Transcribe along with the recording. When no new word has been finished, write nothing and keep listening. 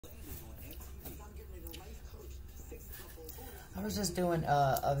I was just doing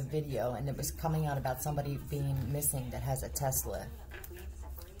a video, and it was coming out about somebody being missing that has a Tesla.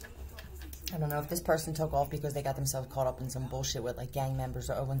 I don't know if this person took off because they got themselves caught up in some bullshit with like gang members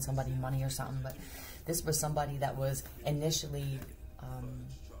or owing somebody money or something, but this was somebody that was initially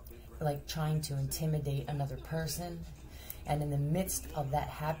like trying to intimidate another person, and in the midst of that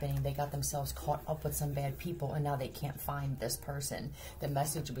happening, they got themselves caught up with some bad people, and now they can't find this person. The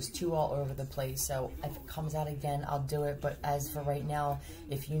message was too all over the place, so if it comes out again, I'll do it. But as for right now,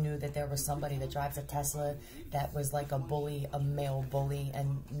 if you knew that there was somebody that drives a Tesla that was like a bully, a male bully,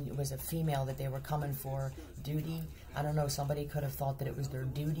 and it was a female that they were coming for duty, I don't know, somebody could have thought that it was their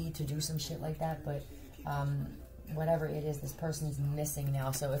duty to do some shit like that, but whatever it is, this person's missing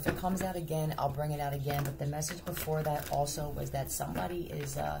now. So if it comes out again, I'll bring it out again. But the message before that also was that somebody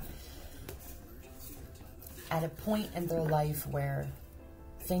is at a point in their life where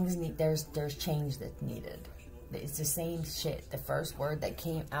things need, there's change that's needed. It's the same shit. The first word that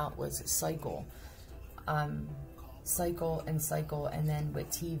came out was cycle. Cycle and cycle, and then with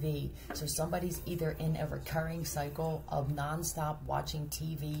TV. So somebody's either in a recurring cycle of nonstop watching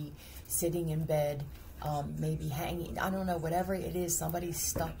TV, sitting in bed, maybe hanging, I don't know, whatever it is, somebody's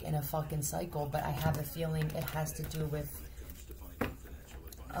stuck in a fucking cycle. But I have a feeling it has to do with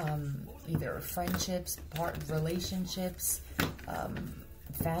either friendships, relationships,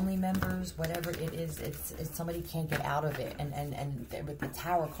 family members, whatever it is. It's somebody can't get out of it, and with the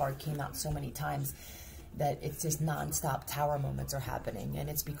Tower card came out so many times that it's just non-stop tower moments are happening, and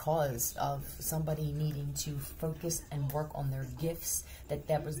it's because of somebody needing to focus and work on their gifts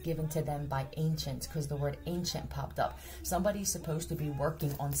that was given to them by ancients, because the word ancient popped up. Somebody's supposed to be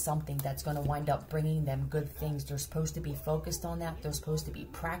working on something that's going to wind up bringing them good things. They're supposed to be focused on that. They're supposed to be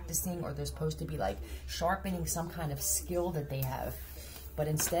practicing, or they're supposed to be like sharpening some kind of skill that they have, but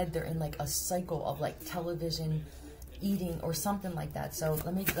instead they're in like a cycle of like television, eating, or something like that. So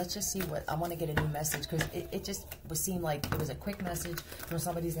let's just see what I want to get a new message, because it just seemed like it was a quick message from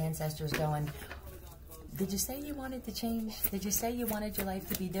somebody's ancestors going, did you say you wanted to change? Did you say you wanted your life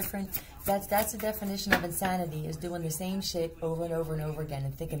to be different? That's the definition of insanity, is doing the same shit over and over and over again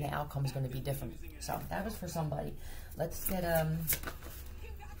and thinking the outcome is going to be different. So that was for somebody. Let's get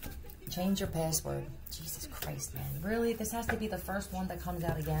change your password. Jesus Christ, man, really? This has to be the first one that comes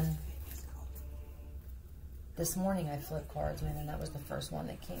out again. This morning I flipped cards, man, and that was the first one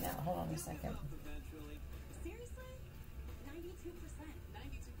that came out. Hold on a second. Seriously? 92%.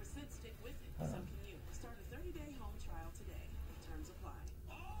 92% stick with it. So can you start a 30-day home trial today? Terms apply.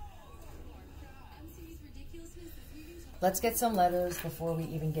 Let's get some letters before we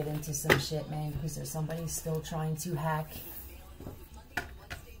even get into some shit, man, because there's somebody still trying to hack.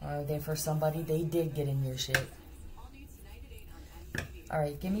 Or are they for somebody they did get in your shit?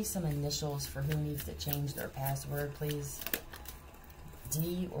 Alright, give me some initials for who needs to change their password, please.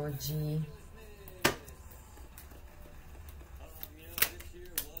 D or G.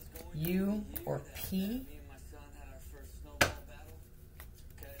 U or P.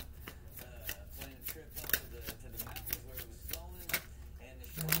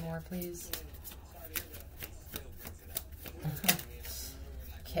 One more, please.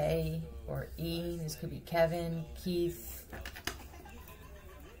 K or E. This could be Kevin, Keith,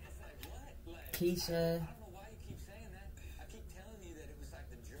 Keisha.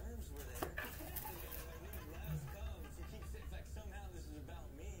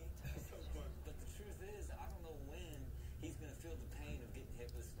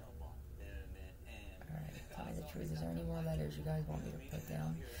 Is there any more letters you guys want me to put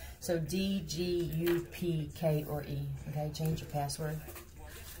down? So D, G, U, P, K, or E. Okay, change your password.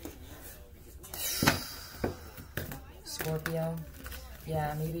 Scorpio.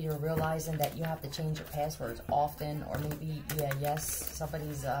 Yeah, maybe you're realizing that you have to change your passwords often, or maybe, yeah, yes,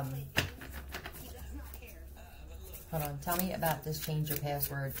 somebody's, hold on, tell me about this change your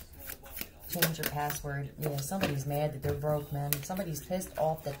password. Change your password. Yeah, somebody's mad that they're broke, man. Somebody's pissed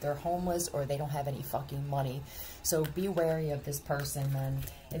off that they're homeless or they don't have any fucking money. So be wary of this person, man.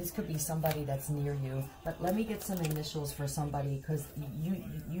 And this could be somebody that's near you. But let me get some initials for somebody, because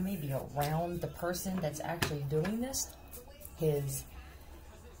you may be around the person that's actually doing this. His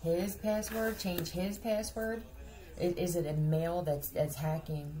password. Change his password. Is it a male that's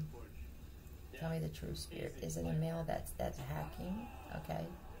hacking? Tell me the truth, Spirit. Is it a male that's hacking? Okay.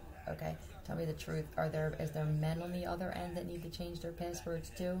 Okay, tell me the truth. Is there men on the other end that need to change their passwords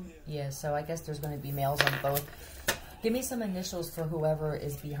too? Yeah, so I guess there's going to be males on both. Give me some initials for whoever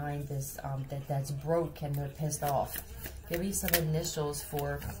is behind this, that's broke and they're pissed off. Give me some initials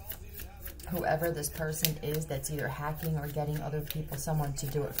for whoever this person is that's either hacking or getting other people, someone to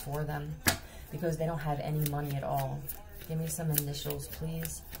do it for them, because they don't have any money at all. Give me some initials,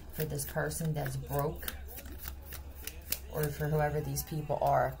 please, for this person that's broke, or for whoever these people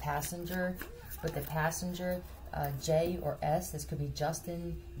are. Passenger, with the passenger, J or S. This could be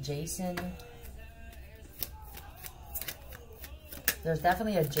Justin, Jason. There's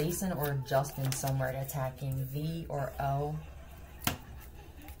definitely a Jason or a Justin somewhere attacking. V or O.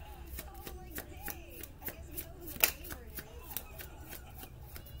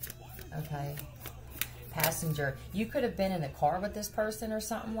 Okay. Passenger. You could have been in a car with this person or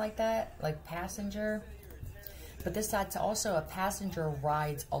something like that. Like passenger. But this side's also a passenger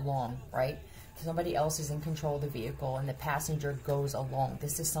rides along, right? Somebody else is in control of the vehicle and the passenger goes along.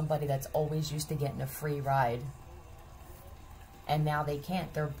 This is somebody that's always used to getting a free ride. And now they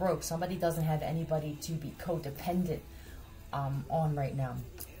can't. They're broke. Somebody doesn't have anybody to be codependent on right now.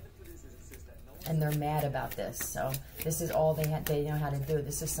 And they're mad about this. So this is all they know how to do.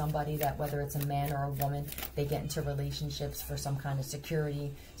 This is somebody that, whether it's a man or a woman, they get into relationships for some kind of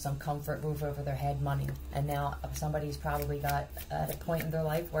security, some comfort, roof over their head, money. And now somebody's probably got at a point in their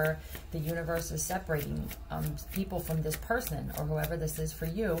life where the universe is separating people from this person or whoever this is for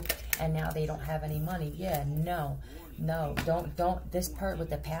you. And now they don't have any money. Yeah, no, don't. This part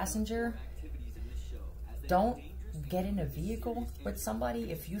with the passenger, don't get in a vehicle with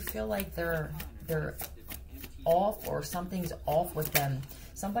somebody if you feel like they're off or something's off with them.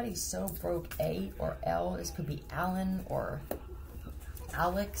 Somebody's so broke. A or L. This could be Alan or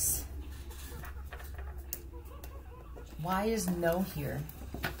Alex. Why is no here?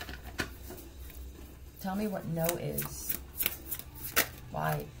 Tell me what no is.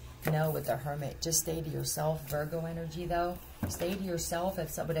 Why no with the Hermit? Just stay to yourself. Virgo energy though. Stay to yourself.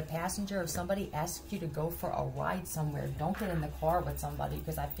 If with a passenger, if somebody asks you to go for a ride somewhere, don't get in the car with somebody,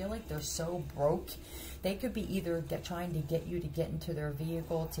 because I feel like they're so broke. They could be either trying to get you to get into their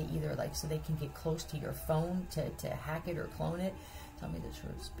vehicle to either like so they can get close to your phone to hack it or clone it. Tell me the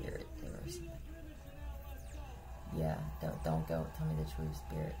truth, Spirit. Yeah, don't go. Tell me the truth,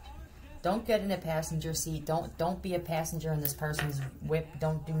 Spirit. Don't get in the passenger seat. Don't be a passenger in this person's whip.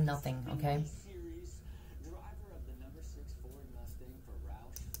 Don't do nothing, okay?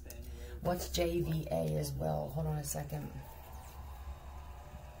 What's JVA as well? Hold on a second.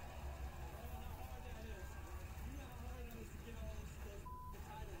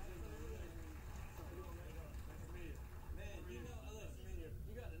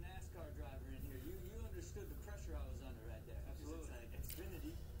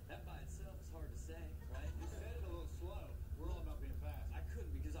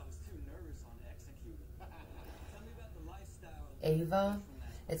 Ava.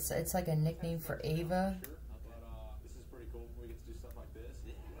 It's like a nickname for Ava. This is pretty cool. We get to do stuff like this.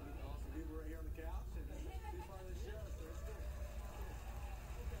 Awesome people right here on the couch and be part of the show. So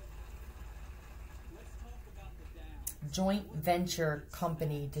let's talk about the down. Joint venture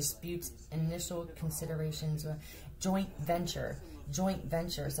company disputes initial considerations. Joint venture.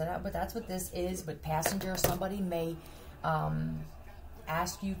 So that's what this is. With passenger, somebody may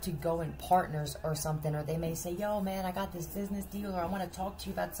ask you to go in partners or something, or they may say, yo man, I got this business deal, or I want to talk to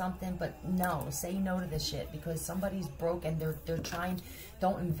you about something. But no, say no to this shit, because somebody's broke and they're trying.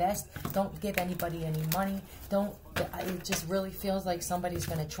 Don't invest. Don't give anybody any money. Don't. It just really feels like somebody's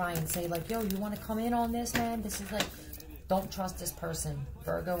gonna try and say like, yo, you want to come in on this, man? This is like, don't trust this person.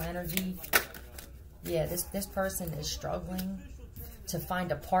 Virgo energy. Yeah, this person is struggling to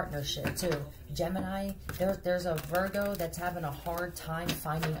find a partnership too. Gemini, there's a Virgo that's having a hard time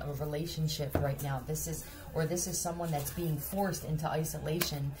finding a relationship right now. This is someone that's being forced into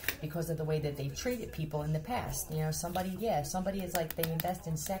isolation because of the way that they've treated people in the past. You know, somebody is like, they invest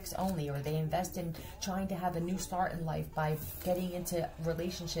in sex only, or they invest in trying to have a new start in life by getting into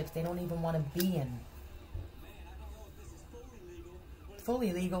relationships they don't even want to be in.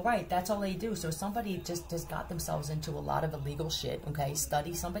 Fully legal, right? That's all they do. So somebody just got themselves into a lot of illegal shit. Okay,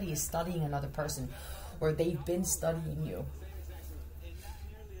 somebody is studying another person, or they've been studying you.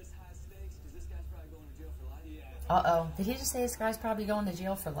 Uh-oh, did he just say this guy's probably going to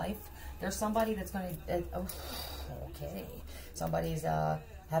jail for life? There's somebody that's going to okay, somebody's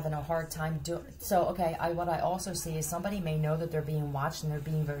having a hard time doing so. Okay, what I also see is somebody may know that they're being watched and they're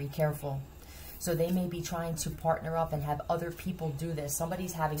being very careful. So they may be trying to partner up and have other people do this.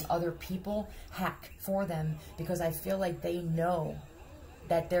 Somebody's having other people hack for them, because I feel like they know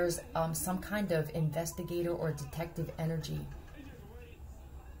that there's some kind of investigator or detective energy.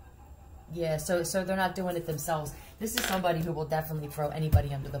 Yeah, so they're not doing it themselves. This is somebody who will definitely throw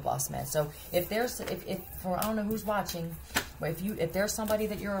anybody under the bus, man. So if there's, if for, I don't know who's watching, but if there's somebody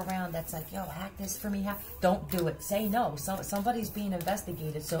that you're around that's like, yo, hack this for me, don't do it. Say no. Somebody's being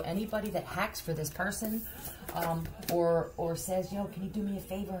investigated. So anybody that hacks for this person, or says, yo, can you do me a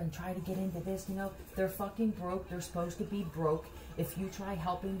favor and try to get into this? You know, they're fucking broke. They're supposed to be broke. If you try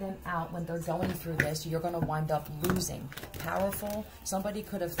helping them out when they're going through this, you're going to wind up losing. Powerful. Somebody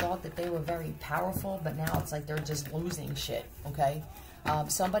could have thought that they were very powerful, but now it's like they're just losing shit, okay?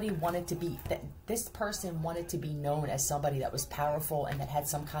 Somebody wanted to be, this person wanted to be known as somebody that was powerful and that had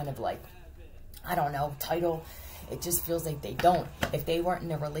some kind of like, I don't know, title. It just feels like they don't. If they weren't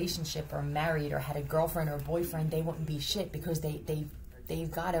in a relationship or married or had a girlfriend or boyfriend, they wouldn't be shit because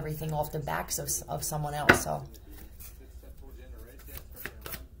they've got everything off the backs of someone else, so.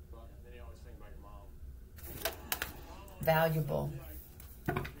 Valuable.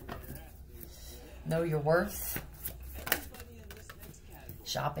 Know your worth.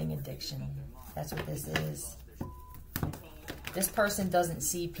 Shopping addiction. That's what this is. This person doesn't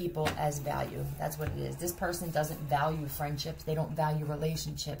see people as value. That's what it is. This person doesn't value friendships. They don't value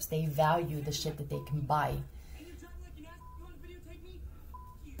relationships. They value the shit that they can buy.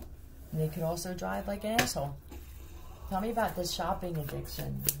 And they could also drive like an asshole. Tell me about this shopping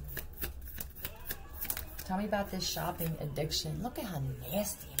addiction. Tell me about this shopping addiction. Look at how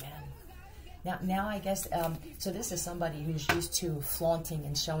nasty, man. Now I guess, so this is somebody who's used to flaunting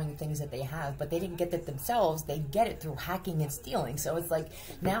and showing things that they have, but they didn't get it themselves. They get it through hacking and stealing. So it's like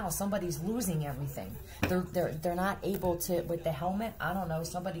now somebody's losing everything. They're not able to, with the helmet, I don't know,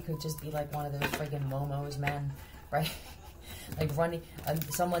 somebody could just be like one of those friggin' momos, man, right? Like running,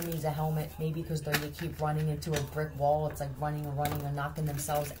 someone needs a helmet, maybe because they keep running into a brick wall. It's like running and knocking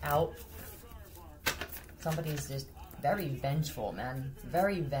themselves out. Somebody's just very vengeful, man.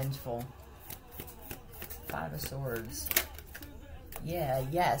 Very vengeful. Five of Swords. Yeah,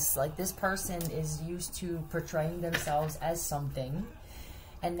 yes. Like this person is used to portraying themselves as something.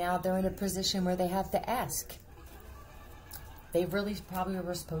 And now they're in a position where they have to ask. They really probably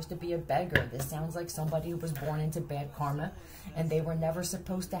were supposed to be a beggar. This sounds like somebody who was born into bad karma. And they were never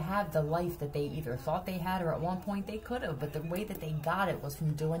supposed to have the life that they either thought they had or at one point they could have. But the way that they got it was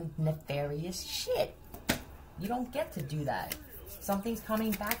from doing nefarious shit. You don't get to do that. Something's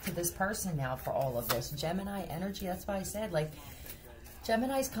coming back to this person now for all of this. Gemini energy, that's why I said, like,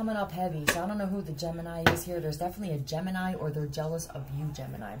 Gemini's coming up heavy. So I don't know who the Gemini is here. There's definitely a Gemini or they're jealous of you,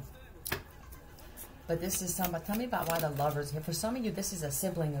 Gemini. But this is somebody, tell me about why the Lover's here. For some of you, this is a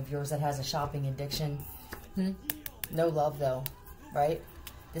sibling of yours that has a shopping addiction. No love though, right?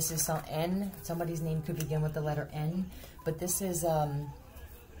 This is some N. Somebody's name could begin with the letter N. But this is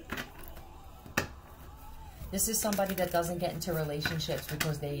somebody that doesn't get into relationships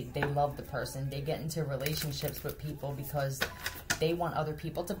because they love the person. They get into relationships with people because they want other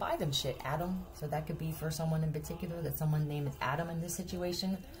people to buy them shit. Adam, so that could be for someone in particular, that someone named is Adam in this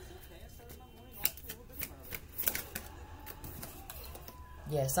situation.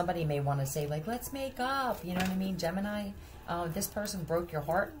 Yeah, somebody may want to say, like, let's make up. You know what I mean? Gemini, this person broke your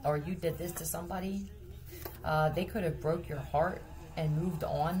heart, or you did this to somebody. They could have broke your heart and moved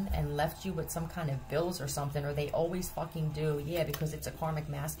on and left you with some kind of bills or something, or they always fucking do. Yeah, because it's a karmic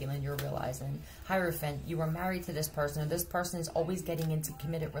masculine, you're realizing. Hierophant, you were married to this person, and this person is always getting into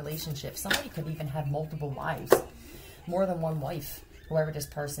committed relationships. Somebody could even have multiple wives, more than one wife, whoever this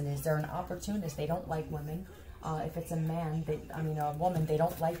person is. They're an opportunist. They don't like women. If it's a man, a woman, they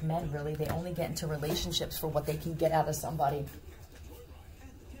don't like men, really. They only get into relationships for what they can get out of somebody.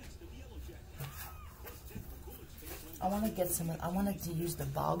 I want to get some, I wanted to use the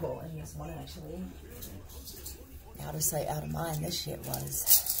boggle in this one, actually. Out of sight, out of mind, this shit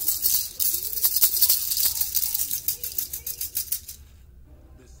was.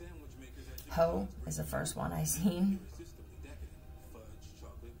 Ho is the first one I seen.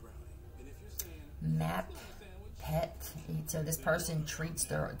 Map. Pet. So this person treats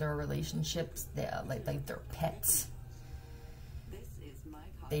their relationships like they're pets.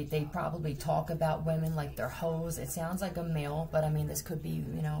 They probably talk about women like they're hoes. It sounds like a male, but I mean, this could be,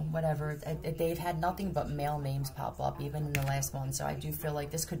 you know, whatever. They've had nothing but male names pop up, even in the last one. So I do feel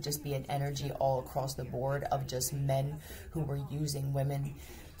like this could just be an energy all across the board of just men who were using women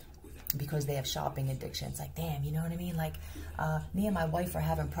because they have shopping addictions. Like, damn, you know what I mean? Like, me and my wife are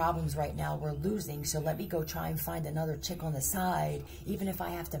having problems right now. We're losing, so let me go try and find another chick on the side, even if I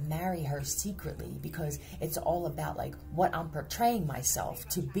have to marry her secretly, because it's all about, like, what I'm portraying myself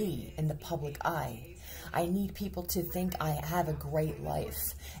to be in the public eye. I need people to think I have a great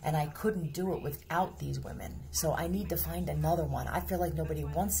life, and I couldn't do it without these women. So I need to find another one. I feel like nobody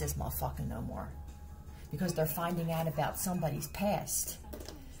wants this motherfucker no more. because they're finding out about somebody's past.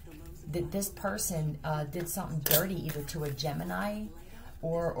 That this person did something dirty either to a Gemini,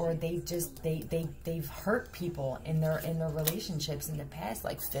 or they've hurt people in their relationships in the past,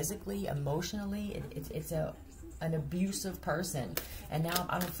 like physically, emotionally. It's an abusive person, and now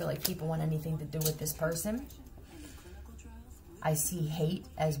I don't feel like people want anything to do with this person. I see hate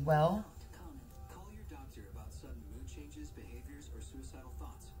as well.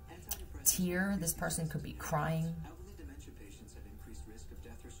 Tear. This person could be crying.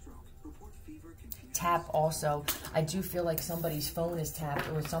 Tap also. I do feel like somebody's phone is tapped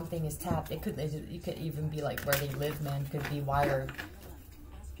or something is tapped. It could even be like where they live, man. Could be wired.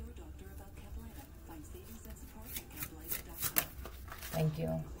 Thank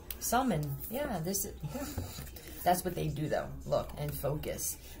you. Summon. Yeah, this is, that's what they do though. Look, and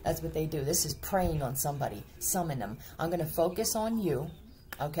focus. That's what they do. This is preying on somebody. Summon them. I'm going to focus on you.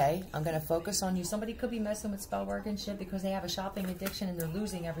 Okay, I'm going to focus on you. Somebody could be messing with spell work and shit because they have a shopping addiction and they're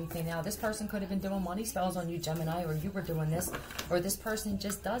losing everything now. This person could have been doing money spells on you, Gemini, or you were doing this, or this person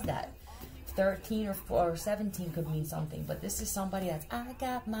just does that. 13 or 17 could mean something, but this is somebody that's, I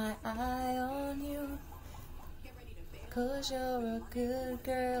got my eye on you, 'cause you're a good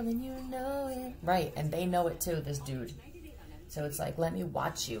girl and you know it. Right, and they know it too, this dude. So it's like, let me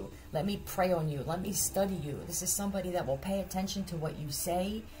watch you. Let me prey on you. Let me study you. This is somebody that will pay attention to what you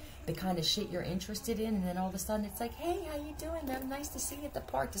say, the kind of shit you're interested in, and then all of a sudden it's like, hey, how you doing, man? Nice to see you at the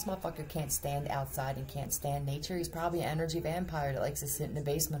park. This motherfucker can't stand outside and can't stand nature. He's probably an energy vampire that likes to sit in the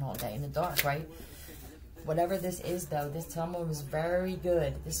basement all day in the dark, right? Whatever this is, though, this someone was very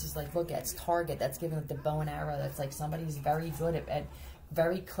good. This is like, look, it's Target. That's giving it the bow and arrow. That's like somebody's very good at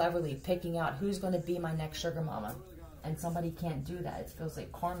very cleverly picking out who's going to be my next sugar mama. And somebody can't do that. It feels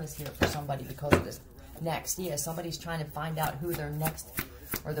like karma's here for somebody because of this. Next, yeah, somebody's trying to find out who their next,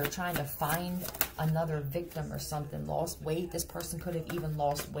 or they're trying to find another victim or something. Lost weight. This person could have even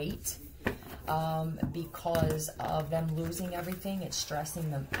lost weight because of them losing everything. It's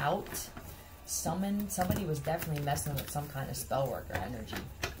stressing them out. Somebody was definitely messing with some kind of spell worker energy.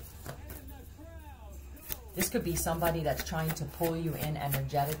 This could be somebody that's trying to pull you in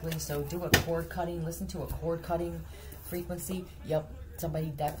energetically. So do a cord cutting. Listen to a cord cutting frequency. Yep, somebody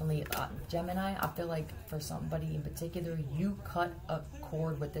definitely, Gemini, I feel like for somebody in particular, you cut a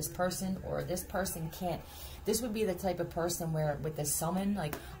cord with this person, or this person can't. This would be the type of person where with the summon,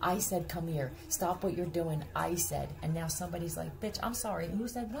 like, I said, come here, stop what you're doing, I said. And now somebody's like, bitch, I'm sorry. Who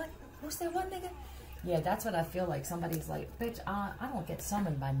said what? Who said what, nigga? Yeah, that's what I feel like. Somebody's like, bitch, I don't get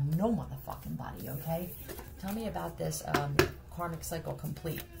summoned by no motherfucking body, okay? Tell me about this karmic cycle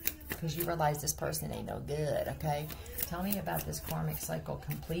complete, because you realize this person ain't no good, okay? Tell me about this karmic cycle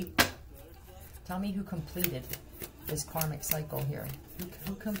complete. Tell me who completed this karmic cycle here.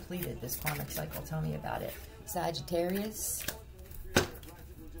 Who completed this karmic cycle? Tell me about it. Sagittarius.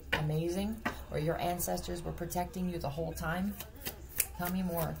 Amazing. Or your ancestors were protecting you the whole time. Tell me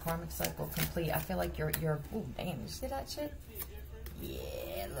more. Karmic cycle complete. I feel like you're ooh, damn, you see that shit?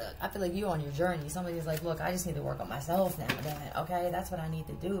 Yeah, look. I feel like you on your journey. Somebody's like, look, I just need to work on myself now, damn it. Okay, that's what I need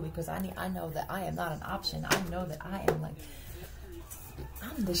to do, because I know that I am not an option. I know that I am like,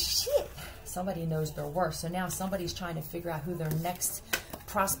 I'm the shit. Somebody knows their worth. So now somebody's trying to figure out who their next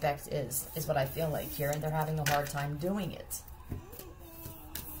prospect is what I feel like here, and they're having a hard time doing it.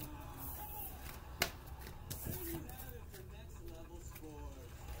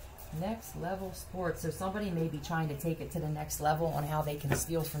 Next level sports. So somebody may be trying to take it to the next level on how they can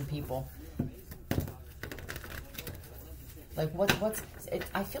steal from people. Like what's it?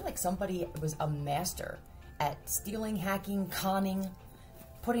 I feel like somebody was a master at stealing, hacking, conning,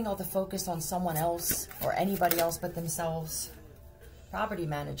 putting all the focus on someone else or anybody else but themselves. Property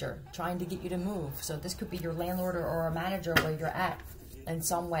manager, trying to get you to move. So this could be your landlord or a manager where you're at in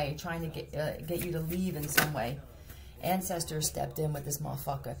some way, trying to get you to leave in some way. Ancestors stepped in with this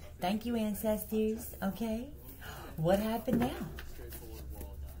motherfucker. Thank you, ancestors. Okay. What happened now?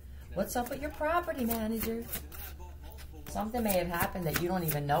 What's up with your property manager? Something may have happened that you don't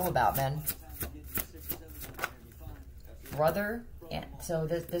even know about, man. Brother. And so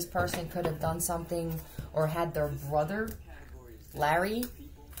this person could have done something or had their brother, Larry.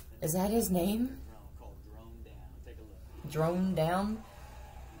 Is that his name? Drone down.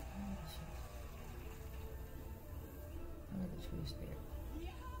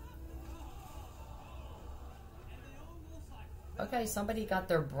 Okay, somebody got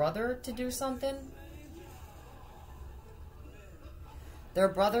their brother to do something. Their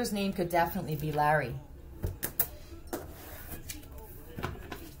brother's name could definitely be Larry.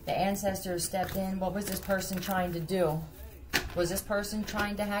 The ancestors stepped in. What was this person trying to do? Was this person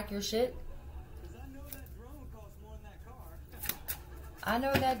trying to hack your shit? I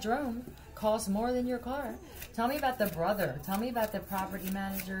know that drone costs more than your car. Tell me about the brother. Tell me about the property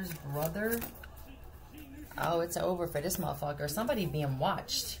manager's brother. Oh, it's over for this motherfucker. Somebody being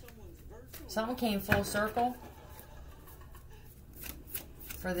watched. Something came full circle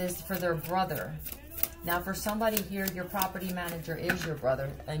for their brother. Now, for somebody here, your property manager is your brother,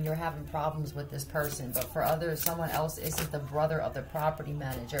 and you're having problems with this person. But for others, someone else isn't the brother of the property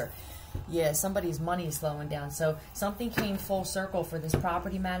manager. Yeah, somebody's money is slowing down. So something came full circle for this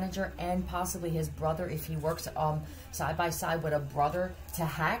property manager and possibly his brother if he works side by side with a brother to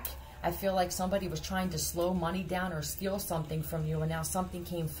hack. I feel like somebody was trying to slow money down or steal something from you, and now something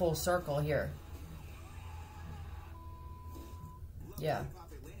came full circle here. Yeah.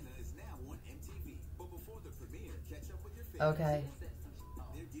 Okay.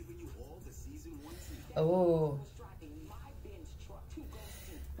 Oh.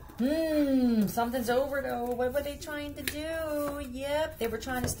 Something's over though. What were they trying to do? Yep, they were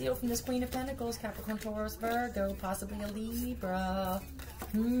trying to steal from this Queen of Pentacles, Capricorn, Taurus, Virgo, possibly a Libra.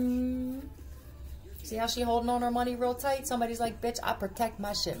 See how she holding on her money real tight? Somebody's like, bitch, I protect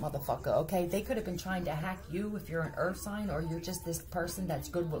my shit, motherfucker, okay? They could have been trying to hack you if you're an earth sign, or you're just this person that's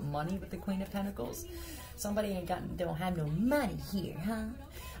good with money with the Queen of Pentacles. Somebody they don't have no money here, huh?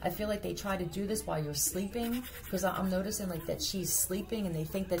 I feel like they try to do this while you're sleeping, because I'm noticing like that she's sleeping and they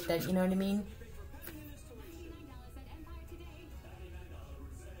think that, you know what I mean?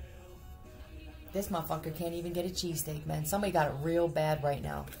 This motherfucker can't even get a cheesesteak, man. Somebody got it real bad right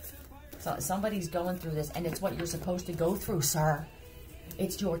now. So somebody's going through this, and it's what you're supposed to go through, sir.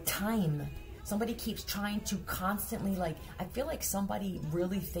 It's your time. Somebody keeps trying to constantly, like, I feel like somebody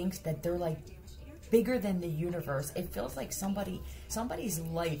really thinks that they're like bigger than the universe. It feels like somebody's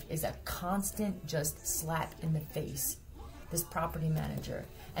life is a constant just slap in the face. This property manager.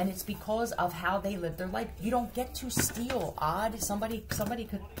 And it's because of how they live their life. You don't get to steal. Odd. Somebody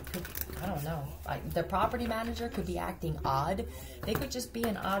could I don't know. The property manager could be acting odd. They could just be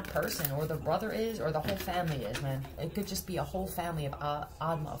an odd person, or the brother is, or the whole family is, man. It could just be a whole family of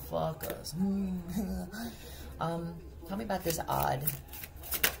odd motherfuckers. Tell me about this odd.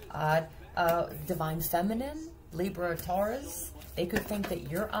 Divine Feminine, Libra or Taurus. They could think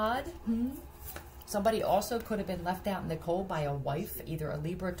that you're odd. Somebody also could have been left out in the cold by a wife, either a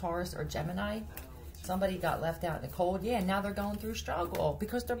Libra, Taurus, or Gemini. Somebody got left out in the cold. Yeah, now they're going through struggle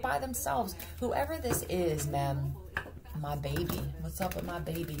because they're by themselves. Whoever this is, man. My baby. What's up with my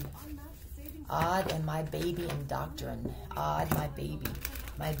baby? Odd and my baby and doctrine. Odd, my baby.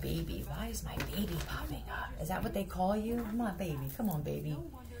 My baby. Why is my baby popping up? Is that what they call you? My baby. Come on, baby.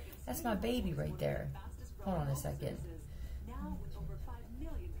 That's my baby right there. Hold on a second. Now with over 5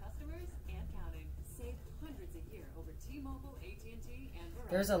 million customers and counting. Save hundreds a year over T-Mobile, AT&T, and Verizon.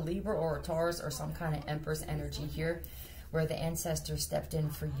 There's a Libra or a Taurus or some kind of Empress energy here where the ancestors stepped in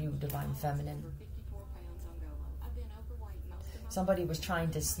for you, Divine Feminine. Somebody was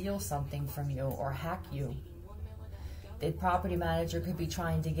trying to steal something from you or hack you. The property manager could be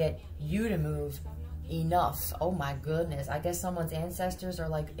trying to get you to move. Enough. Oh my goodness. I guess someone's ancestors are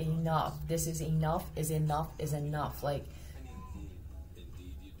like, enough. This is enough, is enough, is enough. Like,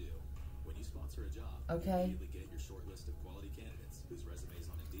 indeed you do. When you sponsor a job, okay. you get your short list of quality candidates whose resumes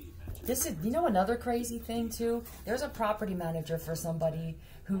on Indeed match. This is, you know, another crazy thing too? There's a property manager for somebody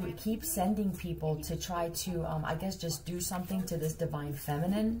who keeps sending people to try to, I guess, just do something to this Divine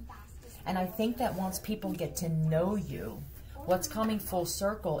Feminine. And I think that once people get to know you, what's coming full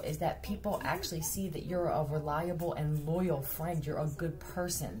circle is that people actually see that you're a reliable and loyal friend. You're a good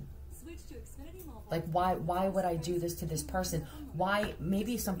person. Like, why would I do this to this person? Why?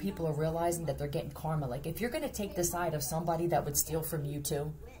 Maybe some people are realizing that they're getting karma. Like, if you're going to take the side of somebody that would steal from you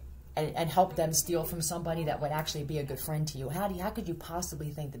too, and help them steal from somebody that would actually be a good friend to you, how could you possibly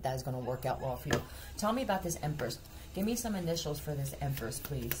think that is going to work out well for you? Tell me about this Empress. Give me some initials for this Empress,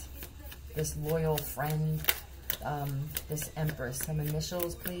 please. This loyal friend. This Empress. Some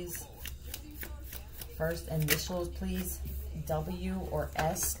initials, please. First initials, please. W or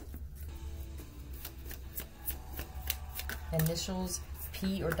S. Initials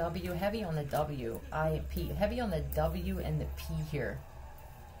P or W. Heavy on the W. P. Heavy on the W and the P here.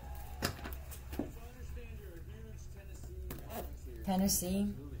 Tennessee.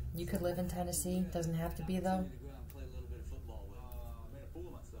 You could live in Tennessee. Doesn't have to be though.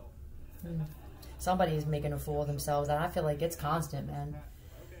 Somebody is making a fool of themselves, and I feel like it's constant, man.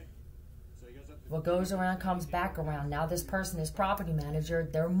 What goes around comes back around. Now this person is property manager.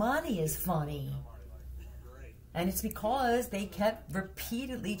 Their money is funny. And it's because they kept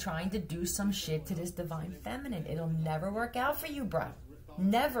repeatedly trying to do some shit to this Divine Feminine. It'll never work out for you, bro.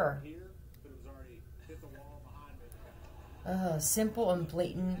 Never. Simple and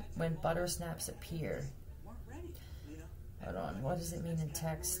blatant when butter snaps appear. Hold on, what does it mean in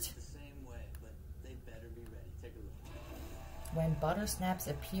text? When butter snaps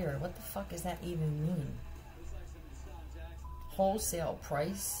appear, what the fuck does that even mean? Wholesale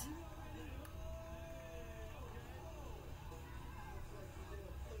price?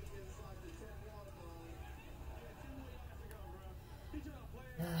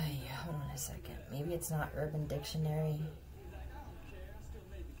 Hold on a second. Maybe it's not Urban Dictionary.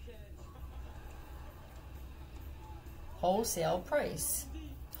 Wholesale price.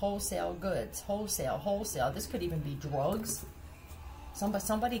 Wholesale goods. Wholesale. This could even be drugs.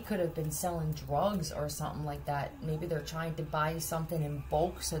 Somebody could have been selling drugs or something like that. Maybe they're trying to buy something in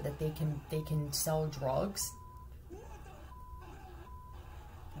bulk so that they can sell drugs.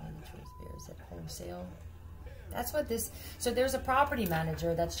 Is it wholesale? That's what this... So there's a property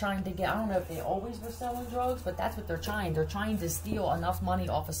manager that's trying to get... I don't know if they always were selling drugs, but that's what they're trying. They're trying to steal enough money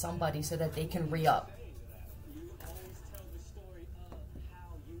off of somebody so that they can re-up.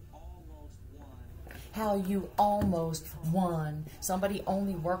 How you almost won. Somebody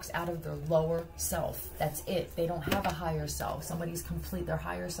only works out of their lower self. That's it. They don't have a higher self. Their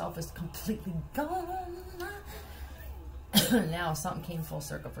higher self is completely gone. Now something came full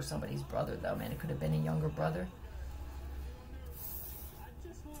circle for somebody's brother though, man. It could have been a younger brother.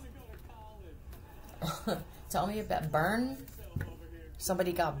 Tell me about burn.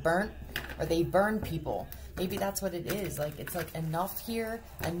 Somebody got burnt, or they burn people. Maybe that's what it is. Like, it's like enough here,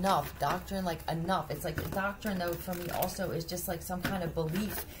 enough. Doctrine, like enough. It's like the doctrine, though, for me also is just like some kind of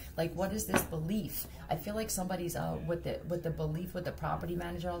belief. Like, what is this belief? I feel like somebody's with the belief with the property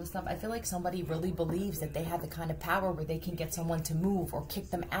manager and all this stuff. I feel like somebody really believes that they have the kind of power where they can get someone to move or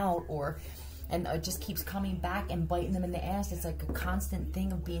kick them out, and it just keeps coming back and biting them in the ass. It's like a constant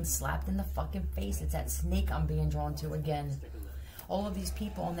thing of being slapped in the fucking face. It's that snake I'm being drawn to again. All of these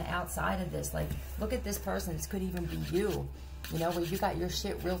people on the outside of this, like, look at this person. This could even be you, you know, where you got your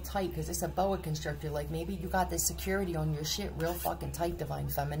shit real tight because it's a boa constrictor. Like, maybe you got this security on your shit real fucking tight, Divine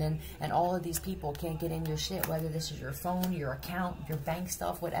Feminine, and all of these people can't get in your shit, whether this is your phone, your account, your bank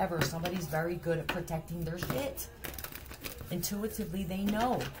stuff, whatever. Somebody's very good at protecting their shit. Intuitively, they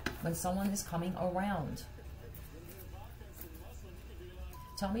know when someone is coming around.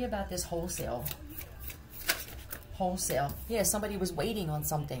 Tell me about this wholesale. Wholesale. Yeah, somebody was waiting on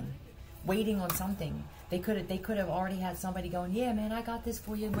something. They could have already had somebody going, yeah, man, I got this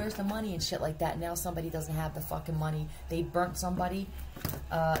for you. Where's the money and shit like that. Now somebody doesn't have the fucking money. They burnt somebody.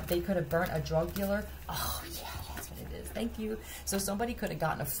 They could have burnt a drug dealer. Oh, yeah, that's what it is. Thank you. So somebody could have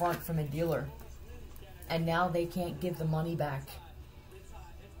gotten a front from a dealer. And now they can't give the money back.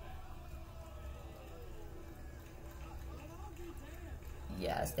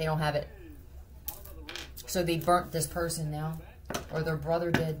 Yes, they don't have it. So they burnt this person now, or their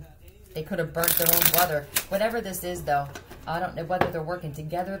brother did. They could have burnt their own brother. Whatever this is, though, I don't know whether they're working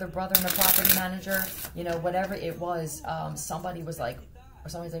together, the brother and the property manager, you know, whatever it was. Somebody was like, or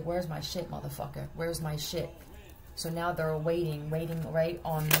somebody's like, where's my shit, motherfucker? Where's my shit? So now they're waiting right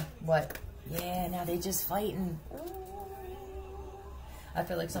on what? Yeah, now they just fighting. Ooh. I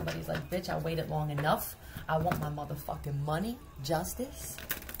feel like somebody's like, bitch, I waited long enough. I want my motherfucking money. Justice.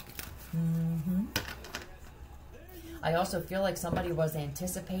 I also feel like somebody was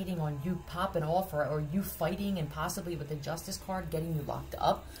anticipating on you popping off or you fighting and possibly with the justice card getting you locked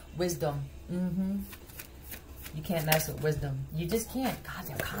up. Wisdom. You can't mess with wisdom. You just can't. God,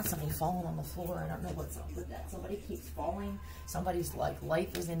 they're constantly falling on the floor. I don't know what's up with that. Somebody keeps falling. Somebody's like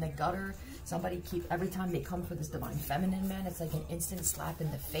life is in the gutter. Every time they come for this Divine Feminine, man, it's like an instant slap in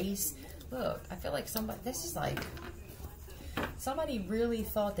the face. Look, I feel like somebody really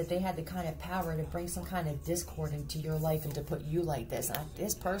thought that they had the kind of power to bring some kind of discord into your life and to put you like this.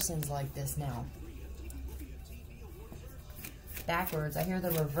 This person's like this now. Backwards. I hear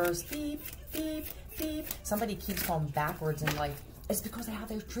the reverse beep, beep, beep. Somebody keeps going backwards in life. It's because of how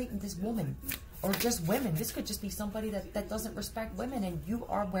they're treating this woman. Or just women. This could just be somebody that doesn't respect women, and you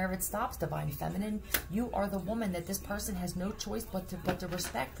are where it stops, Divine Feminine. You are the woman that this person has no choice but to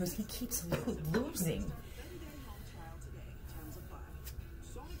respect because he keeps losing.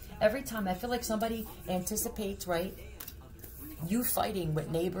 Every time I feel like somebody anticipates, right, you fighting with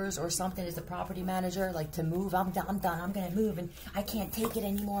neighbors or something as the property manager, like to move. I'm done, I'm going to move, and I can't take it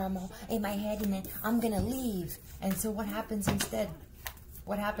anymore. I'm all in my head, and then I'm going to leave. And so what happens instead?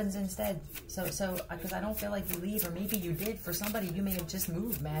 What happens instead? So, because I don't feel like you leave, or maybe you did. For somebody, you may have just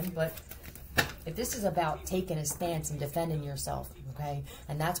moved, man, but If this is about taking a stance and defending yourself, okay,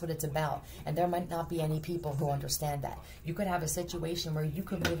 and that's what it's about, and there might not be any people who understand that. You could have a situation where you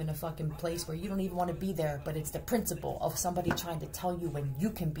could live in a fucking place where you don't even want to be there, but it's the principle of somebody trying to tell you when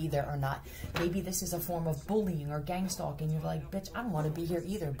you can be there or not. Maybe this is a form of bullying or gang stalking. You're like, bitch, I don't want to be here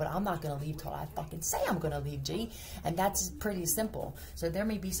either, but I'm not going to leave till I fucking say I'm going to leave, G. And that's pretty simple. So there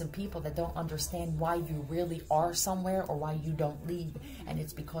may be some people that don't understand why you really are somewhere or why you don't leave, and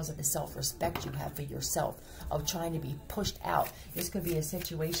it's because of the self-respect you have for yourself, of trying to be pushed out. This could be a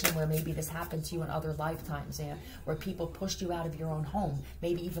situation where maybe this happened to you in other lifetimes, yeah, where people pushed you out of your own home,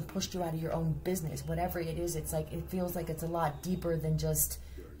 maybe even pushed you out of your own business. Whatever it is, it's like, it feels like it's a lot deeper than just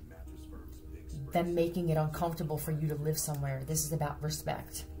them making it uncomfortable for you to live somewhere. This is about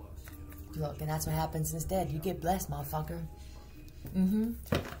respect. Look, and that's what happens instead. You get blessed, motherfucker.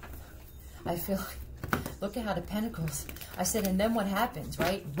 I feel like, look at how the Pentacles, I said, and then what happens,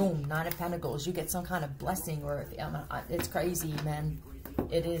 right? Boom, Nine of Pentacles. You get some kind of blessing, or it's crazy, man.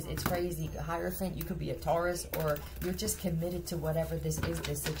 It is, it's crazy. Hierophant, you could be a Taurus, or you're just committed to whatever this is,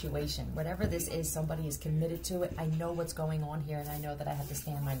 this situation. Whatever this is, somebody is committed to it. I know what's going on here, and I know that I have to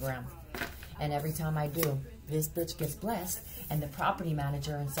stand my ground. And every time I do, this bitch gets blessed, and the property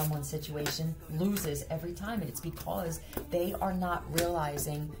manager in someone's situation loses every time. And it's because they are not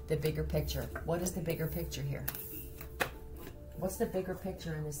realizing the bigger picture. What is the bigger picture here? What's the bigger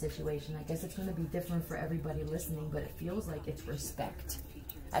picture in this situation? I guess it's going to be different for everybody listening, but it feels like it's respect.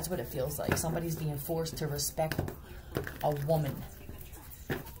 That's what it feels like. Somebody's being forced to respect a woman,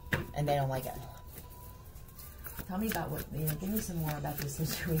 and they don't like it. Tell me about what, you know, give me some more about this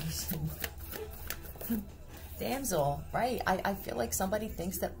situation. Damsel, right? I feel like somebody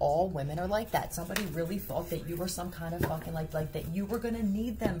thinks that all women are like that. Somebody really thought that you were some kind of fucking like that you were going to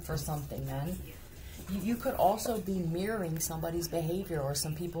need them for something, man. You could also be mirroring somebody's behavior or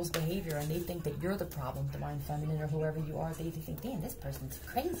some people's behavior, and they think that you're the problem, divine feminine or whoever you are. They think, damn, this person's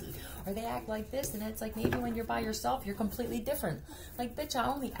crazy. Or they act like this, and it's like maybe when you're by yourself, you're completely different. Like, bitch, I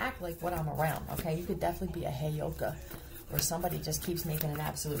only act like what I'm around, okay? You could definitely be a Heyoka, where somebody just keeps making an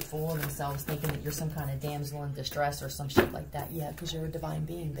absolute fool of themselves, thinking that you're some kind of damsel in distress or some shit like that. Yeah, because you're a divine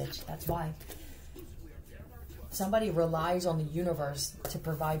being, bitch. That's why. Somebody relies on the universe to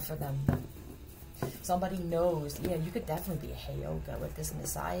provide for them. Somebody knows. Yeah, you could definitely be a Heyoka with this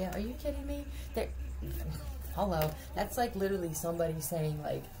Messiah. Are you kidding me? Hello. That's like literally somebody saying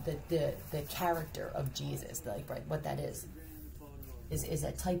like the character of Jesus, like, right, what that is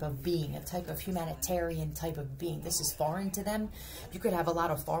a type of being, a type of humanitarian type of being. This is foreign to them. You could have a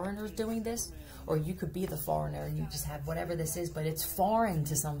lot of foreigners doing this, or you could be the foreigner and you just have whatever this is, but it's foreign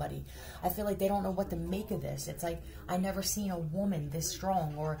to somebody. I feel like they don't know what to make of this. It's like, I never seen a woman this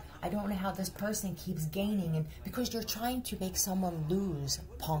strong, or I don't know how this person keeps gaining, and because you're trying to make someone lose,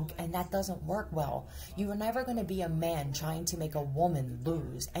 punk, and that doesn't work well. You are never going to be a man trying to make a woman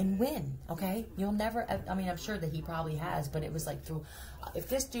lose and win, okay? You'll never, I mean, I'm sure that he probably has, but it was like through, if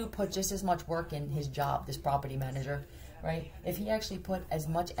this dude put just as much work in his job, this property manager, right? If he actually put as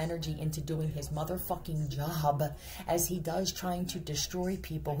much energy into doing his motherfucking job as he does trying to destroy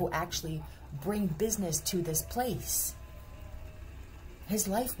people who actually bring business to this place, his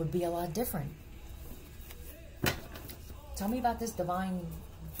life would be a lot different. Tell me about this divine...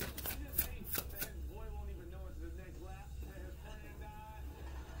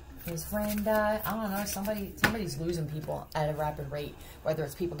 His friend died. I don't know. Somebody's losing people at a rapid rate. Whether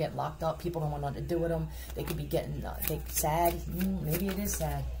it's people getting locked up, people don't want nothing to do with them. They could be getting sad. Maybe it is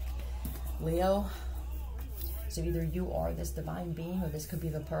sad. Leo. So either you are this divine being, or this could be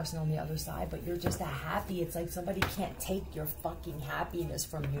the person on the other side. But you're just happy. It's like somebody can't take your fucking happiness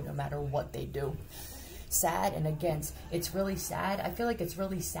from you, no matter what they do. Sad and against. It's really sad. I feel like it's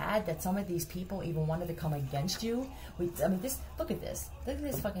really sad that some of these people even wanted to come against you. I mean, this. Look at this. Look at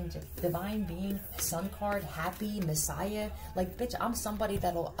this fucking divine being, sun card, happy, Messiah. Like, bitch, I'm somebody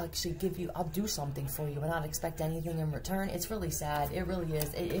that'll actually give you, I'll do something for you and not expect anything in return. It's really sad. It really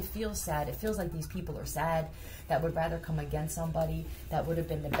is. It feels sad. It feels like these people are sad that would rather come against somebody that would have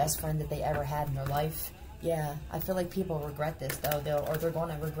been the best friend that they ever had in their life. Yeah, I feel like people regret this, though, or they're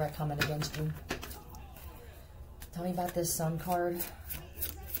going to regret coming against you. Tell me about this sun card.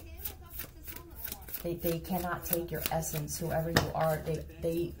 They cannot take your essence, whoever you are.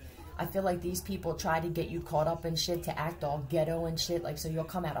 I feel like these people try to get you caught up in shit to act all ghetto and shit. Like, so you'll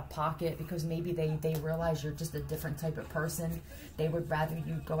come out of pocket because maybe they realize you're just a different type of person. They would rather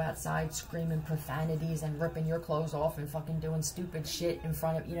you go outside screaming profanities and ripping your clothes off and fucking doing stupid shit in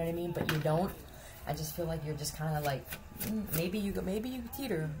front of, you know what I mean? But you don't. I just feel like you're just kind of like, maybe you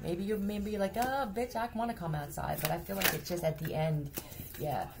teeter. Maybe you're like, oh, bitch, I want to come outside. But I feel like it's just at the end.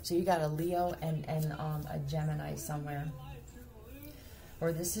 Yeah. So you got a Leo and a Gemini somewhere.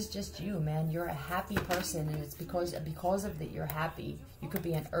 Or this is just you, man. You're a happy person, and it's because of that you're happy. You could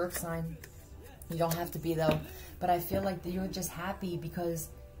be an earth sign. You don't have to be, though. But I feel like that you're just happy because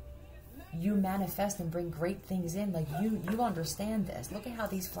you manifest and bring great things in. Like, you understand this. Look at how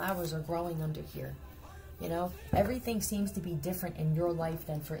these flowers are growing under here. You know, everything seems to be different in your life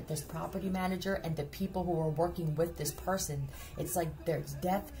than for this property manager and the people who are working with this person. It's like there's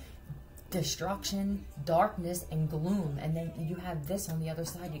death, destruction, darkness, and gloom. And then you have this on the other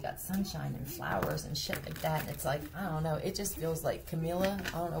side. You got sunshine and flowers and shit like that. And it's like, I don't know. It just feels like Camilla.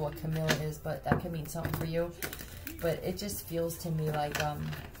 I don't know what Camilla is, but that could mean something for you. But it just feels to me like,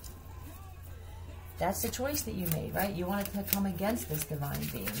 that's the choice that you made, right? You wanted to come against this divine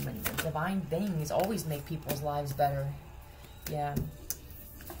being. And the divine beings always make people's lives better. Yeah.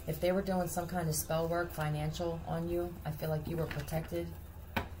 If they were doing some kind of spell work, financial on you, I feel like you were protected.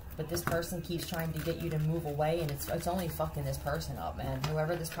 But this person keeps trying to get you to move away, and it's only fucking this person up, man.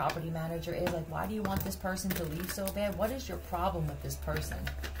 Whoever this property manager is, like, why do you want this person to leave so bad? What is your problem with this person?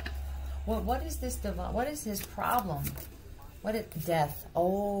 What is this divine? What is his problem? What is death?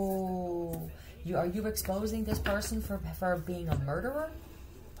 Oh, are you exposing this person for being a murderer?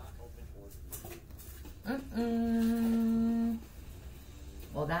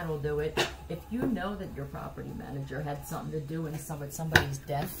 Well, that'll do it. If you know that your property manager had something to do with somebody's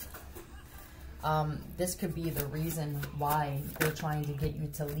death, this could be the reason why they're trying to get you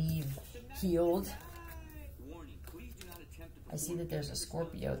to leave healed. I see that there's a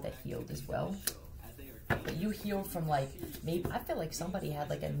Scorpio that healed as well. But you healed from, like, maybe, I feel like somebody had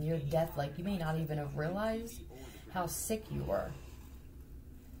like a near death, like you may not even have realized how sick you were.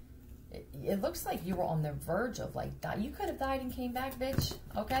 It looks like you were on the verge of, like, you could have died and came back, bitch.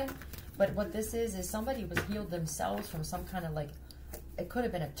 Okay? But what this is somebody was healed themselves from some kind of, like, it could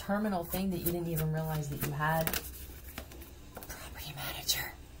have been a terminal thing that you didn't even realize that you had. Property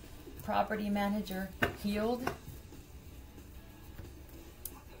manager. Property manager healed.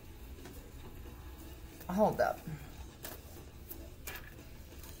 Hold up.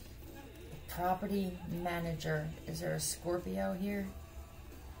 Property manager. Is there a Scorpio here?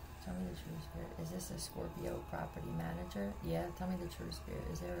 Tell me the true spirit. Is this a Scorpio property manager? Yeah, tell me the true spirit.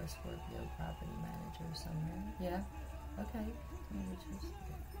 Is there a Scorpio property manager somewhere? Yeah? Okay. Tell me the true spirit.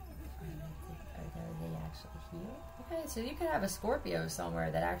 Are they actually healed? Okay, so you could have a Scorpio somewhere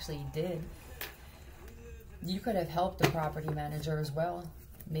that actually did. You could have helped the property manager as well.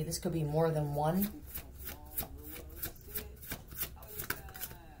 Maybe this could be more than one.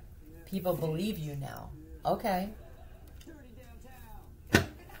 People believe you now. Okay.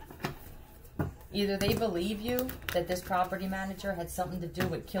 Either they believe you that this property manager had something to do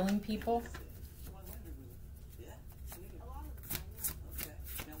with killing people.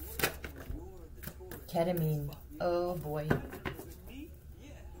 Ketamine. Oh boy.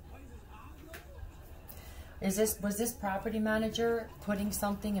 Was this property manager putting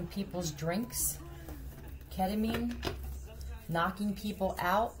something in people's drinks? Ketamine? Knocking people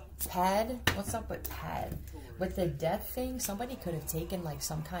out? Pad? What's up with pad? With the death thing, somebody could have taken like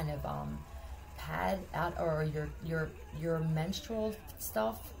some kind of pad out, or your menstrual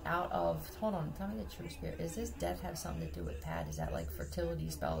stuff out of, hold on, tell me the true spirit. Is this death have something to do with pad? Is that like fertility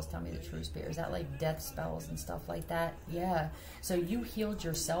spells? Tell me the true spirit. Is that like death spells and stuff like that? Yeah. So you healed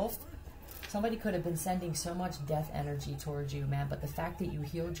yourself. Somebody could have been sending so much death energy towards you, man, but the fact that you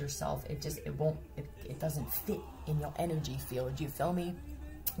healed yourself, it doesn't fit in your energy field. You feel me?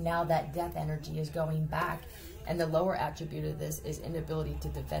 Now that death energy is going back, and the lower attribute of this is inability to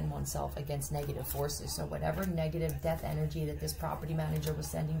defend oneself against negative forces. So whatever negative death energy that this property manager was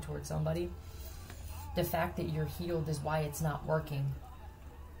sending towards somebody, the fact that you're healed is why it's not working.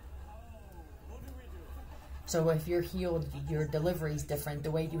 So if you're healed, your delivery is different.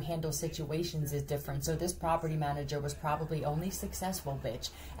 The way you handle situations is different. So this property manager was probably only successful, bitch,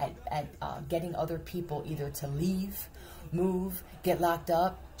 at getting other people either to leave, move, get locked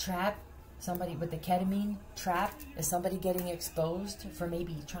up, trap. Somebody with the ketamine, trap. Is somebody getting exposed for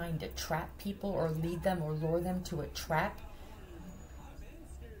maybe trying to trap people or lead them or lure them to a trap?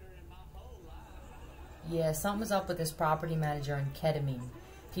 Yeah, something's up with this property manager and ketamine.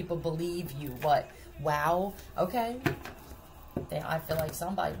 People believe you. What? Wow. Okay. I feel like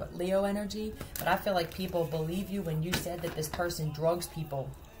somebody, but Leo energy. But I feel like people believe you when you said that this person drugs people.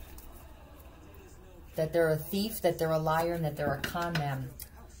 That they're a thief, that they're a liar, and that they're a con man.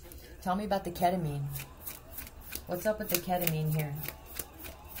 Tell me about the ketamine. What's up with the ketamine here?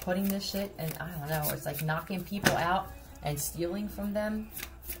 putting this shit, and I don't know, it's like knocking people out and stealing from them.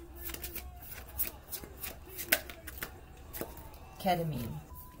 Ketamine.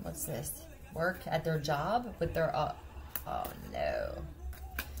 What's this? Work at their job with their, oh no.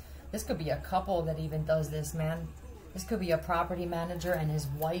 This could be a couple that even does this, man. This could be a property manager and his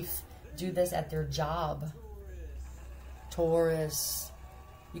wife do this at their job. Taurus.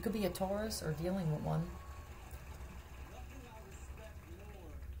 You could be a Taurus or dealing with one.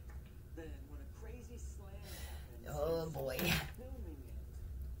 Oh boy.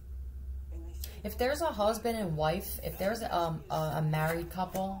 If there's a husband and wife, if there's a married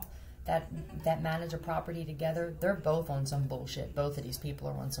couple that manage a property together, they're both on some bullshit. Both of these people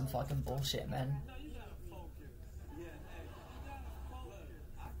are on some fucking bullshit, man.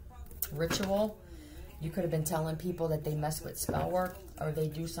 Ritual. You could have been telling people that they mess with spell work or they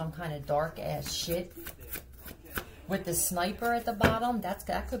do some kind of dark ass shit. With the sniper at the bottom,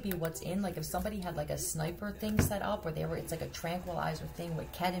 that could be what's in. Like if somebody had like a sniper thing set up, or it's like a tranquilizer thing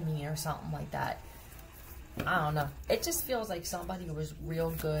with ketamine or something like that. I don't know. It just feels like somebody was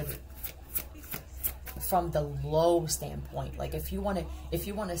real good from the low standpoint. Like if you want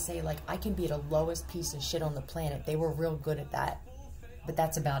to say like I can be the lowest piece of shit on the planet, they were real good at that. But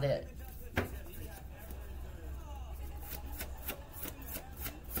that's about it.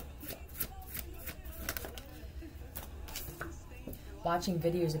 Watching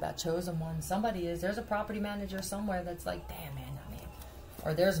videos about chosen ones, there's a property manager somewhere that's like, damn man,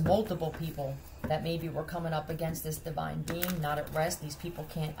 or there's multiple people that maybe were coming up against this divine being, not at rest. These people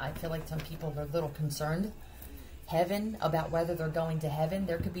can't, I feel like some people are a little concerned. Heaven, about whether they're going to heaven.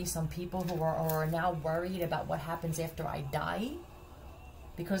 There could be some people who are now worried about what happens after I die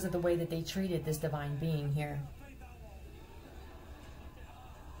because of the way that they treated this divine being here.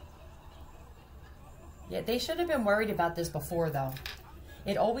 Yeah, they should have been worried about this before, though.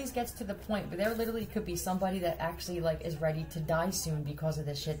 It always gets to the point where there literally could be somebody that actually, like, is ready to die soon because of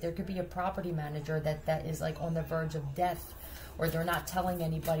this shit. There could be a property manager that is, like, on the verge of death, or they're not telling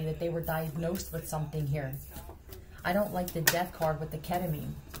anybody that they were diagnosed with something here. I don't like the death card with the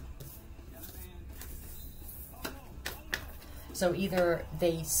ketamine. So either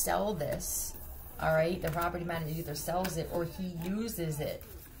they sell this, all right? The property manager either sells it or he uses it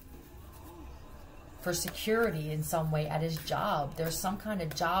for security in some way at his job. There's some kind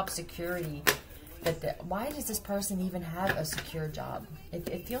of job security. Why does this person even have a secure job?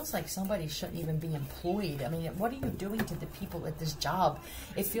 It feels like somebody shouldn't even be employed. I mean, what are you doing to the people at this job?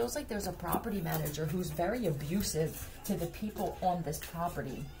 It feels like there's a property manager who's very abusive to the people on this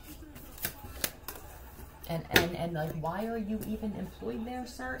property. And like, why are you even employed there,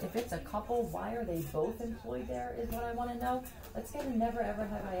 sir? If it's a couple, why are they both employed there is what I want to know. Let's get a never, ever,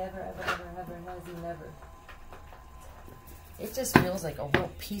 have I ever, has he never. It just feels like a real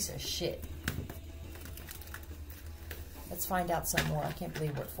piece of shit. Let's find out some more. I can't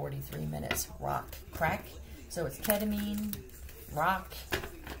believe we're at 43 minutes. Rock. Crack. So it's ketamine, rock.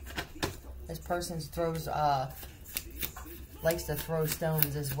 This person likes to throw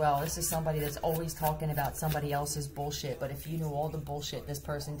stones as well. This is somebody that's always talking about somebody else's bullshit. But if you knew all the bullshit this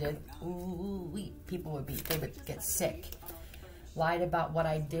person did, people would get sick. Lied about what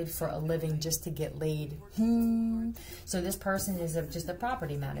I did for a living just to get laid. So this person is just a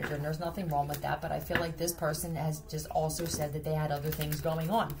property manager, and there's nothing wrong with that. But I feel like this person has just also said that they had other things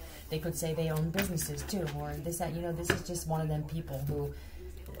going on. They could say they own businesses too, or this, that. You know, this is just one of them people who.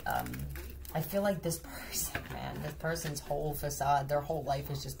 I feel like this person, man, this person's whole facade, their whole life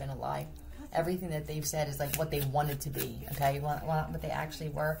has just been a lie. Everything that they've said is like what they wanted to be, okay? What they actually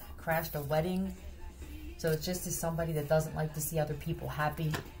were. Crashed a wedding. So it's just as somebody that doesn't like to see other people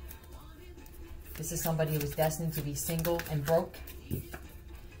happy. This is somebody who was destined to be single and broke.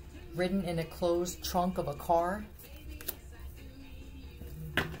 Ridden in a closed trunk of a car.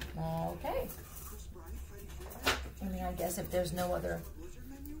 Okay. I mean, I guess if there's no other...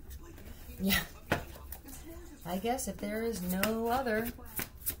 Yeah. I guess if there is no other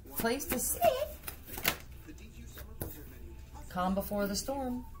place to see it. Calm before the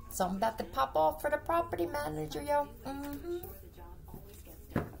storm. Something about to pop off for the property manager, yo.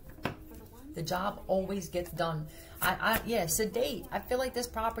 The job always gets done. Yeah, sedate. I feel like this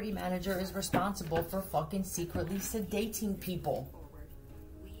property manager is responsible for fucking secretly sedating people.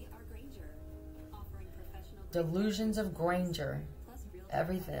 Delusions of grandeur.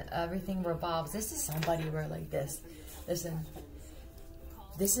 Everything revolves. This is somebody where like this. Listen,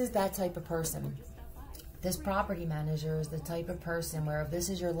 this is that type of person. This property manager is the type of person where if this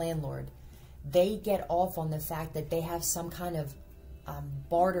is your landlord, they get off on the fact that they have some kind of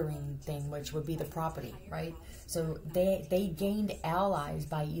bartering thing, which would be the property, right? So they gained allies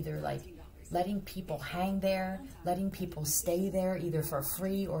by either like letting people hang there, letting people stay there either for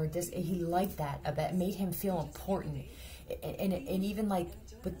free or he liked that. It made him feel important. And even like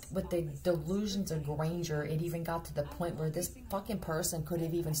with the delusions of grandeur, it even got to the point where this fucking person could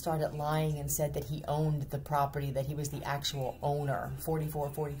have even started lying and said that he owned the property, that he was the actual owner.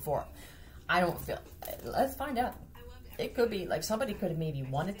 4444. I don't feel, let's find out. It could be like somebody could have maybe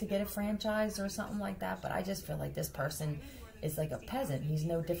wanted to get a franchise or something like that, but I just feel like this person is like a peasant. He's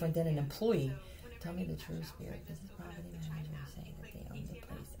no different than an employee. Tell me the true spirit. Does this property manager say that they own the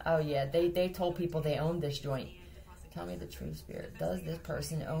place? Oh yeah, they told people they owned this joint. Tell me the true spirit. Does this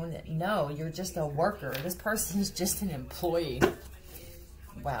person own it? No, you're just a worker. This person is just an employee.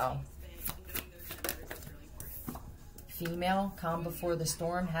 Wow. Female, calm before the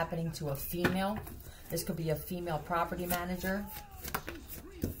storm, happening to a female. This could be a female property manager.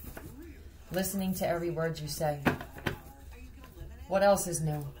 Listening to every word you say. What else is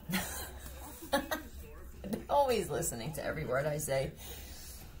new? Always listening to every word I say.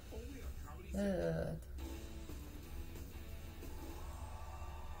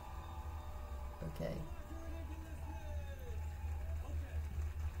 Okay.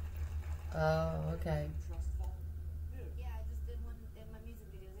 Oh, okay. Yeah, I just did one in my music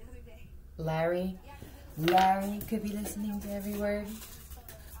video the other day. Larry. Larry could be listening to every word.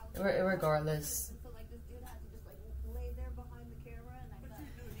 Regardless. So like this dude had to just like lay there behind the camera, and I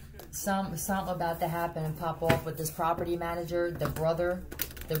thought Something about to happen and pop off with this property manager, the brother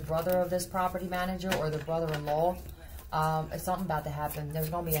of this property manager, or the brother-in-law. Something about to happen. There's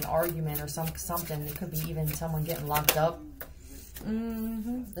gonna be an argument or something. It could be even someone getting locked up.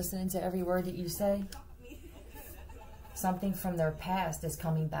 Listening to every word that you say. Something from their past is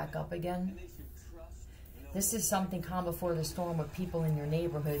coming back up again. This is something calm before the storm with people in your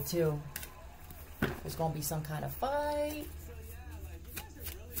neighborhood too. There's gonna be some kind of fight.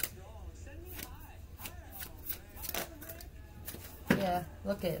 Yeah,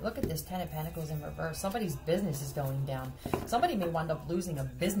 look at this Ten of Pentacles in reverse. Somebody's business is going down. Somebody may wind up losing a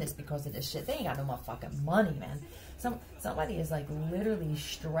business because of this shit. They ain't got no motherfucking money, man. Somebody is like literally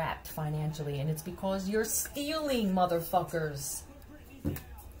strapped financially, and it's because you're stealing, motherfuckers.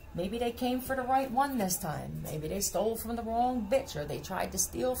 Maybe they came for the right one this time. Maybe they stole from the wrong bitch, or they tried to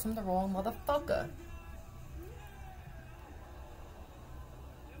steal from the wrong motherfucker.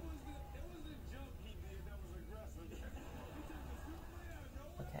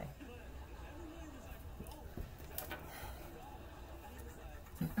 Okay.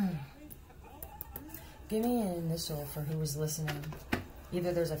 Give me an initial for who was listening.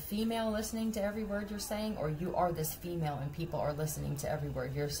 Either there's a female listening to every word you're saying, or you are this female and people are listening to every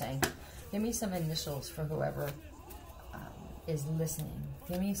word you're saying. Give me some initials for whoever is listening.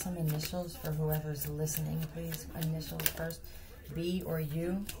 Give me some initials for whoever's listening, please. Initials first. B or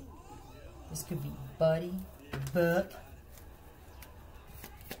U. This could be Buddy, Buck.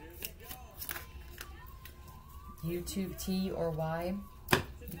 YouTube, T or Y.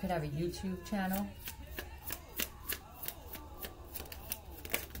 You could have a YouTube channel.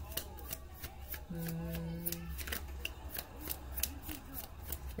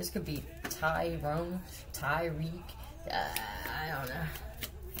 This could be Tyrone, Tyreek, I don't know.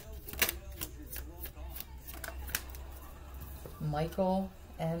 Michael,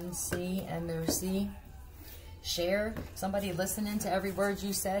 MC, MRC. Share. Somebody listening to every word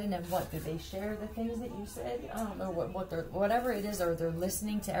you said, and then what? Did they share the things that you said? I don't know what they're, whatever it is, or they're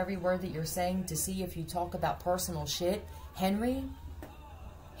listening to every word that you're saying to see if you talk about personal shit. Henry.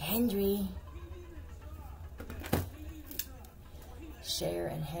 Cher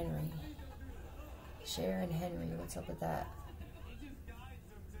and Henry. Cher and Henry, what's up with that?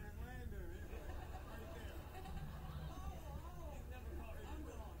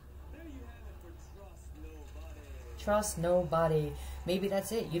 Trust nobody. Maybe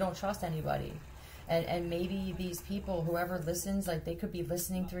that's it. You don't trust anybody. And maybe these people, whoever listens, like they could be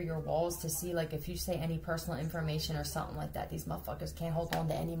listening through your walls to see like if you say any personal information or something like that. These motherfuckers can't hold on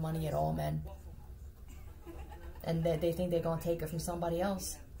to any money at all, man. And they think they're going to take it from somebody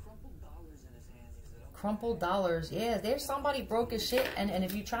else. Crumpled dollars. Yeah, there's somebody broke as shit. And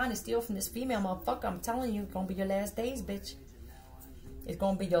if you're trying to steal from this female motherfucker, I'm telling you, it's going to be your last days, bitch. It's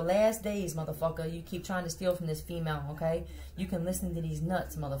going to be your last days, motherfucker. You keep trying to steal from this female, okay? You can listen to these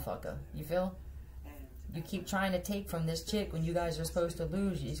nuts, motherfucker. You feel? You keep trying to take from this chick when you guys are supposed to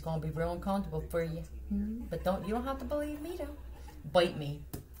lose. It's going to be real uncomfortable for you. But you don't have to believe me, though. Bite me.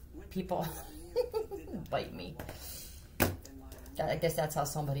 People... Bite me. I guess that's how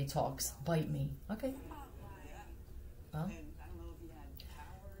somebody talks. Bite me. Okay. Well,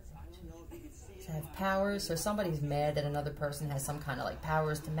 have powers. So somebody's mad that another person has some kind of like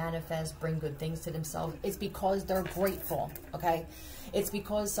powers to manifest, bring good things to themselves. It's because they're grateful, okay? It's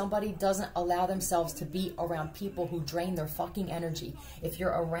because somebody doesn't allow themselves to be around people who drain their fucking energy. If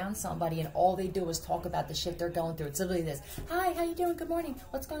you're around somebody and all they do is talk about the shit they're going through, it's literally this: hi, how you doing? Good morning.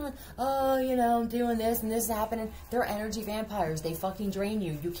 What's going on? Oh, you know, I'm doing this and this is happening. They're energy vampires. They fucking drain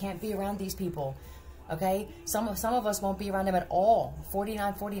you. You can't be around these people. Okay? Some of us won't be around them at all.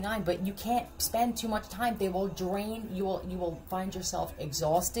 49, but you can't spend too much time. They will drain. You will find yourself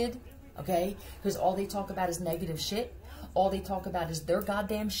exhausted, okay? Because all they talk about is negative shit. All they talk about is their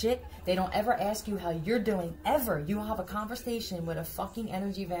goddamn shit. They don't ever ask you how you're doing, ever. You will have a conversation with a fucking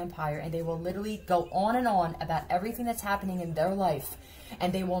energy vampire and they will literally go on and on about everything that's happening in their life.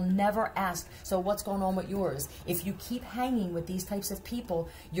 And they will never ask, so what's going on with yours? If you keep hanging with these types of people,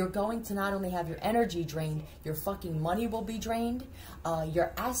 you're going to not only have your energy drained, your fucking money will be drained,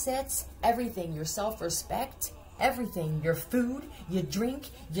 your assets, everything, your self-respect, everything, your food, your drink,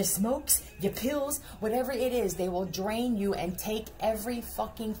 your smokes, your pills, whatever it is, they will drain you and take every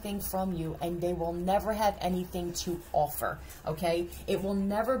fucking thing from you, and they will never have anything to offer, okay? It will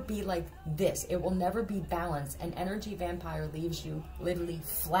never be like this. It will never be balanced. An energy vampire leaves you literally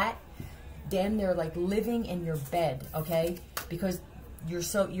flat, damn near like living in your bed, okay? Because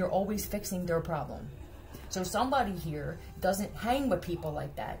you're always fixing their problem. So somebody here doesn't hang with people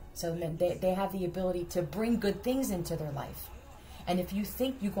like that. So then they have the ability to bring good things into their life. And if you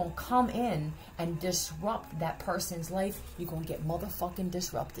think you're going to come in and disrupt that person's life, you're going to get motherfucking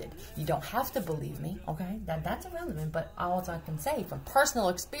disrupted. You don't have to believe me, okay? That's irrelevant. But all I can say from personal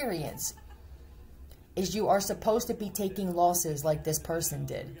experience is you are supposed to be taking losses like this person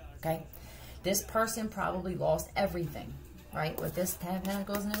did, okay? This person probably lost everything. Right, with this 10 of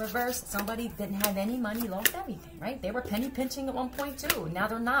Pentacles in the reverse, somebody didn't have any money, lost everything, right? They were penny pinching at one point too. Now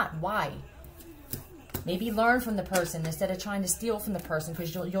they're not. Why? Maybe learn from the person instead of trying to steal from the person,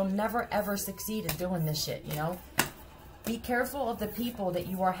 because you'll never ever succeed at doing this shit, you know? Be careful of the people that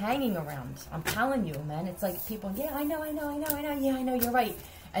you are hanging around. I'm telling you, man. It's like people, yeah, I know, yeah, I know, you're right.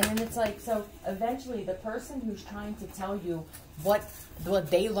 And then it's like, so eventually the person who's trying to tell you what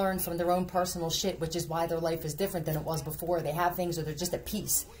they learned from their own personal shit, which is why their life is different than it was before. They have things, or they're just at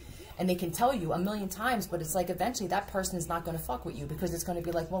peace. And they can tell you a million times, but it's like eventually that person is not going to fuck with you, because it's going to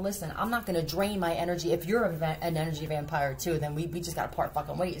be like, well, listen, I'm not going to drain my energy. If you're an energy vampire too, then we just got to part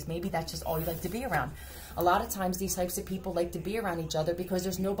fucking ways. Maybe that's just all you like to be around. A lot of times these types of people like to be around each other because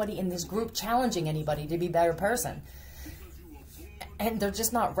there's nobody in this group challenging anybody to be a better person. And they're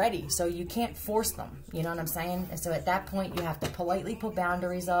just not ready, so you can't force them, you know what I'm saying? And so at that point, you have to politely put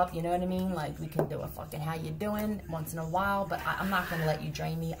boundaries up, you know what I mean? Like, we can do a fucking how you doing once in a while, but I'm not going to let you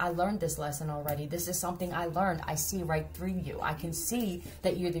drain me. I learned this lesson already. This is something I learned. I see right through you. I can see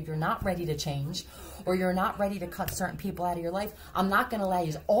that either you're not ready to change, or you're not ready to cut certain people out of your life. I'm not going to allow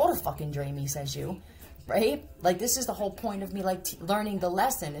you all to fucking drain me, says you. Right? Like, this is the whole point of me, like, learning the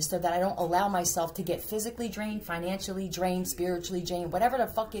lesson, is so that I don't allow myself to get physically drained, financially drained, spiritually drained, whatever the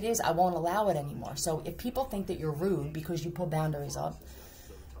fuck it is. I won't allow it anymore. So if people think that you're rude because you put boundaries up,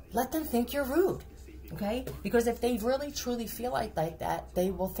 let them think you're rude. Okay? Because if they really truly feel like that,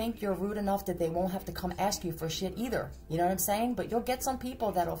 they will think you're rude enough that they won't have to come ask you for shit either. You know what I'm saying? But you'll get some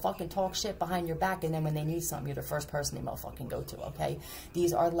people that'll fucking talk shit behind your back, and then when they need something, you're the first person they motherfucking go to, okay?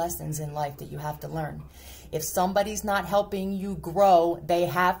 These are lessons in life that you have to learn. If somebody's not helping you grow, they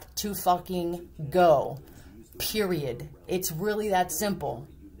have to fucking go. Period. It's really that simple.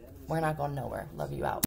 We're not going nowhere. Love you out.